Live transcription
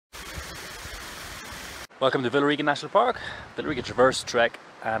Welcome to Villarica National Park, Villarica Traverse Trek,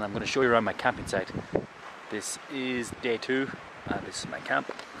 and I'm going to show you around my camping site. This is day 2 and this is my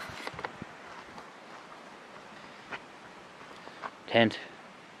camp. Tent,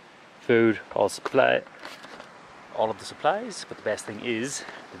 food, all of the supplies, but the best thing is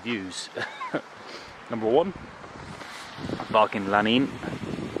the views. Number 1, Balkan Lanin,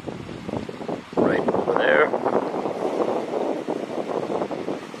 right over there.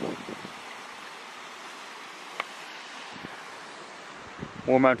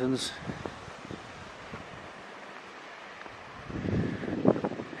 More mountains.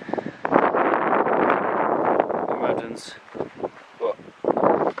 More mountains. Oh.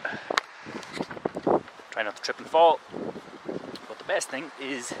 Try not to trip and fall. But the best thing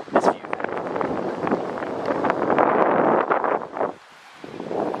is this view.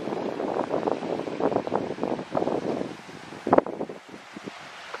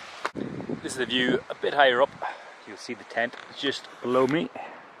 This is the view a bit higher up. You'll see the tent just below me.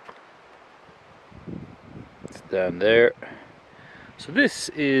 It's down there. So this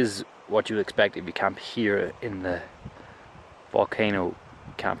is what you'll expect if you camp here in the volcano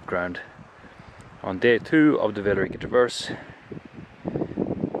campground. On day 2 of the Villarica Traverse,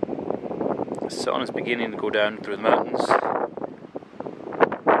 the sun is beginning to go down through the mountains.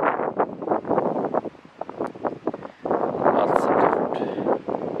 Lots of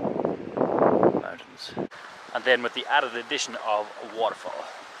different mountains. And then with the added addition of a waterfall.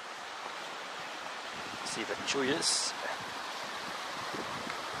 Let's see if I can show you this.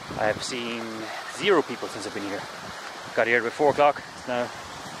 I have seen 0 people since I've been here. Got here about 4 o'clock, it's now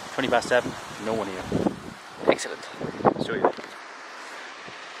 20 past 7, no one here. Excellent. I'll show you.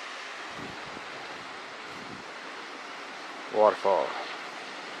 Waterfall.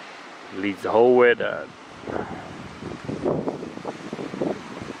 Leads the whole way down.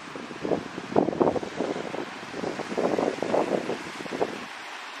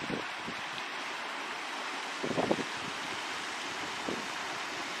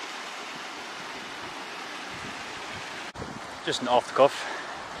 Just an off the cuff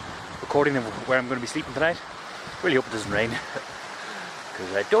recording of where I'm going to be sleeping tonight. Really hope it doesn't rain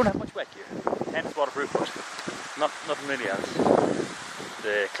because I don't have much wet gear. Tent is waterproof, but nothing really else.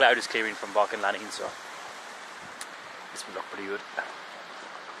 The cloud is clearing from Balkan Lanin, so this will look pretty good. I'll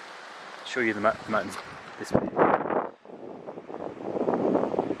show you the mountains this way.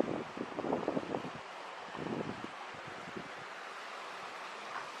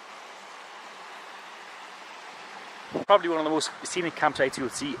 Probably one of the most scenic campsites you will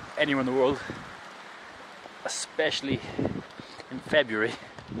see anywhere in the world, especially in February.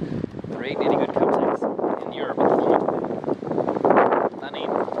 There ain't any good campsites in Europe at the moment.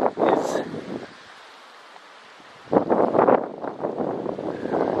 Lanin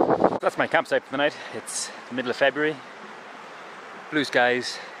is. That's my campsite for the night. It's the middle of February. Blue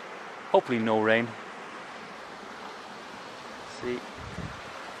skies, hopefully no rain. See.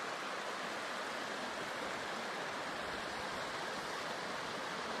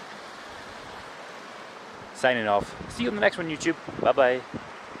 Signing off. See you on the next one, YouTube. Bye bye.